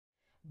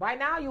By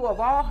now, you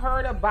have all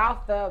heard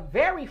about the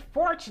very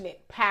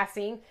fortunate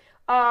passing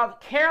of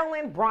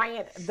Carolyn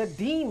Bryant, the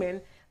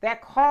demon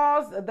that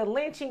caused the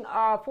lynching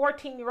of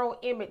 14-year-old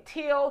Emmett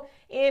Till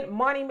in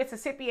Money,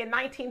 Mississippi in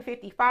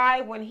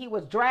 1955 when he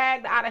was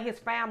dragged out of his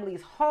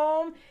family's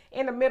home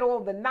in the middle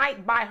of the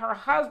night by her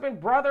husband,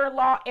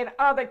 brother-in-law, and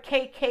other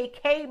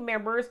KKK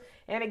members.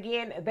 And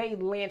again, they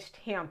lynched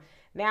him.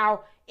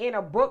 Now, in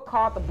a book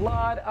called The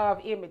Blood of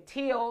Emmett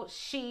Till,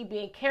 she,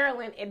 being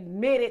Carolyn,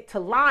 admitted to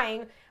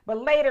lying,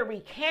 but later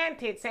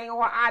recanted, saying, "Oh,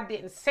 I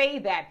didn't say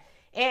that."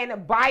 And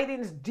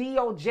Biden's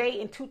DOJ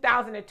in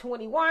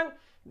 2021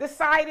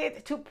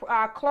 decided to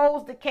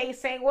close the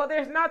case, saying, well,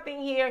 there's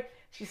nothing here.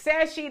 She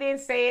says she didn't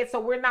say it, so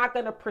we're not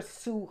going to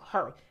pursue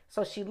her.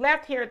 So she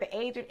left here at the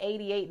age of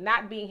 88,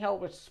 not being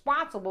held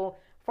responsible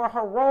for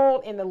her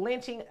role in the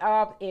lynching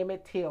of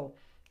Emmett Till.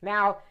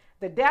 Now,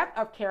 the death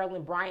of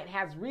Carolyn Bryant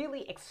has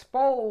really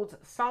exposed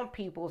some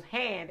people's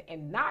hand,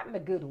 and not in a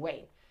good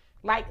way.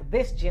 Like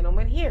this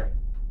gentleman here,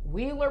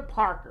 Wheeler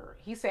Parker.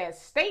 He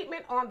says,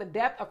 statement on the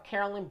death of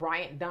Carolyn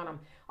Bryant Dunham.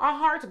 Our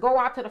hearts go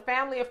out to the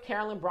family of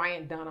Carolyn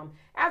Bryant Dunham.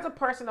 As a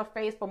person of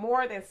faith for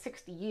more than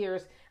 60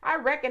 years, I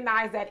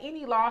recognize that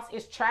any loss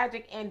is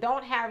tragic and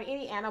don't have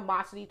any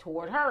animosity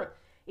toward her.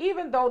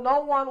 Even though no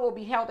one will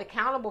be held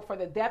accountable for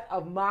the death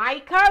of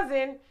my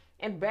cousin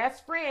and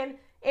best friend,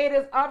 it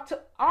is up to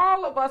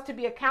all of us to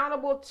be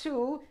accountable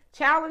to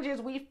challenges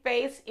we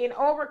face in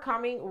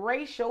overcoming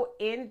racial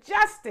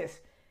injustice.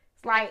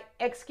 It's like,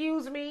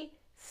 excuse me,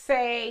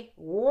 say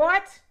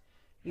what?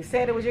 You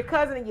said it was your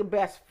cousin and your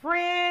best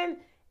friend,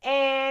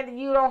 and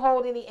you don't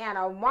hold any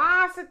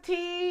animosity.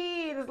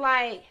 It's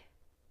like,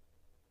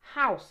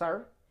 how,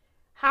 sir?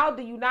 How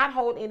do you not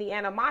hold any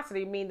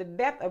animosity? I mean, the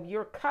death of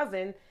your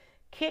cousin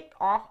kicked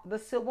off the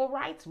civil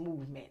rights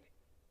movement,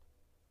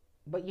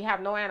 but you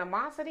have no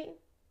animosity?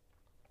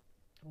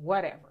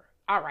 Whatever.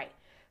 All right.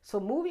 So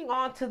moving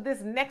on to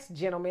this next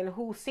gentleman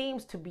who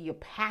seems to be a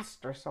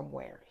pastor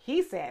somewhere.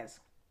 He says,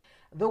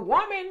 the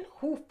woman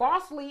who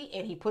falsely,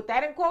 and he put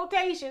that in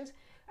quotations,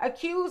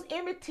 accused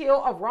Emmett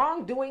Till of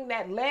wrongdoing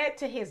that led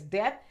to his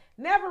death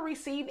never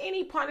received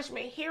any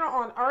punishment here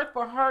on earth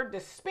for her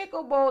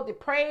despicable,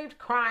 depraved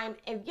crime.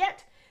 And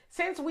yet,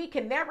 since we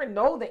can never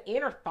know the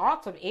inner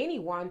thoughts of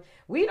anyone,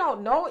 we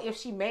don't know if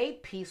she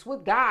made peace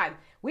with God.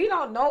 We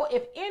don't know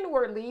if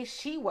inwardly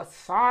she was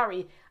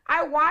sorry.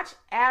 I watch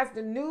as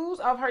the news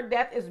of her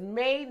death is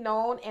made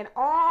known and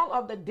all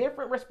of the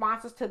different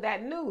responses to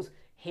that news.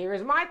 Here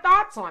is my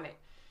thoughts on it.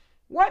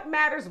 What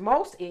matters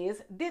most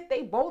is, did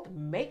they both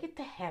make it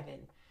to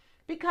heaven?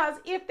 Because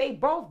if they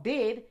both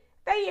did,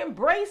 they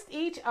embraced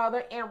each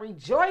other and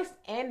rejoiced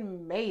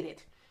and made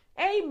it.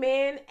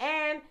 Amen.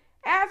 And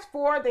as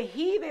for the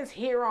heathens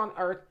here on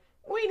earth,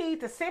 we need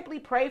to simply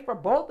pray for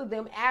both of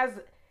them, as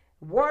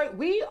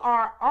we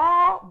are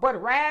all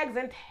but rags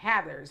and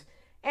tatters,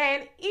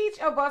 and each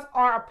of us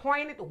are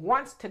appointed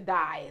once to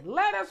die.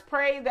 Let us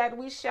pray that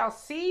we shall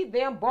see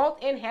them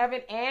both in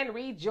heaven and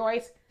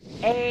rejoice.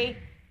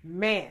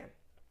 Amen.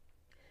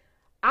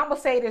 I'm going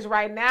to say this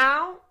right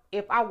now.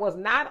 If I was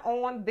not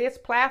on this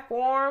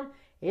platform,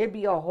 it'd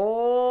be a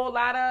whole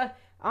lot of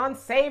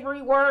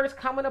unsavory words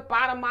coming up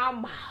out of my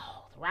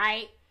mouth,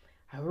 right?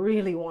 I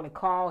really want to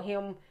call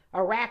him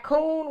a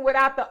raccoon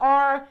without the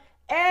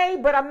R-A,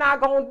 but I'm not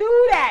going to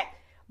do that.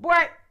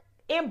 But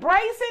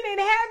embracing in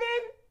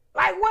heaven,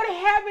 like what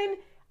heaven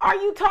are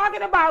you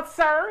talking about,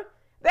 sir?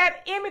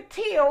 That Emmett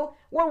Till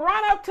will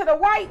run up to the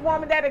white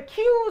woman that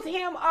accused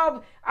him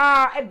of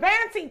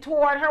advancing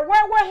toward her.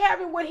 What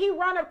heaven would he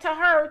run up to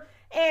her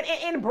and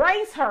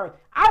embrace her?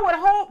 I would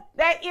hope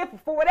that if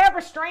for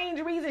whatever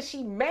strange reason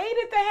she made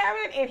it to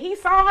heaven and he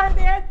saw her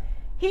there,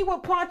 he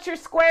would punch her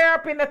square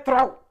up in the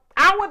throat.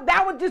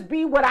 That would just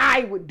be what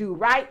I would do,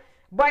 right?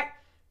 But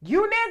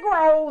you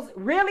Negroes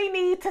really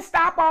need to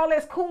stop all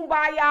this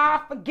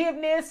kumbaya,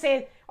 forgiveness,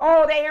 and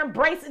they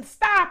embrace it.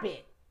 Stop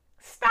it.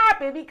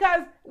 Stop it,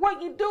 because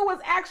what you do is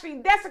actually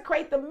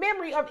desecrate the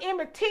memory of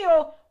Emmett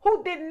Till,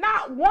 who did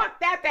not want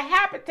that to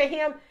happen to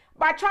him,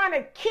 by trying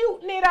to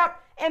cuten it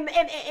up and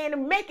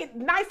make it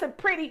nice and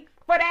pretty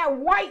for that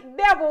white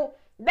devil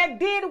that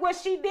did what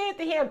she did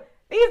to him.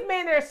 These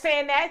men are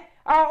saying that,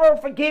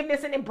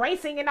 forgiveness and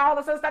embracing and all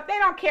this other stuff. They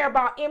don't care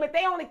about Emmett.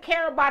 They only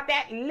care about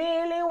that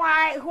lily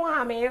white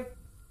woman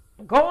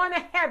going to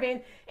heaven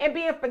and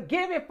being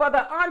forgiven for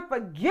the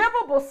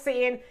unforgivable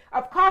sin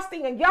of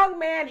costing a young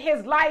man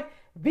his life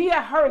via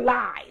her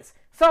lies.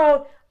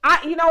 So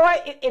you know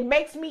what? It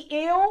makes me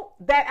ill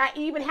that I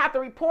even have to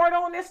report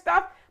on this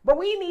stuff. But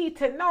we need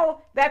to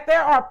know that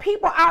there are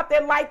people out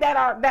there like that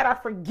are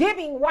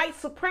forgiving white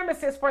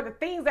supremacists for the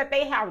things that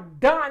they have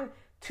done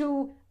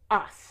to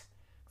us.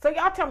 So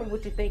y'all tell me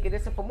what you think of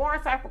this. And for more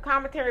insightful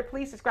commentary,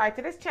 please subscribe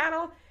to this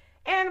channel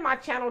and my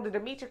channel, The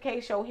Demetra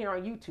K Show, here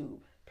on YouTube.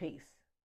 Peace.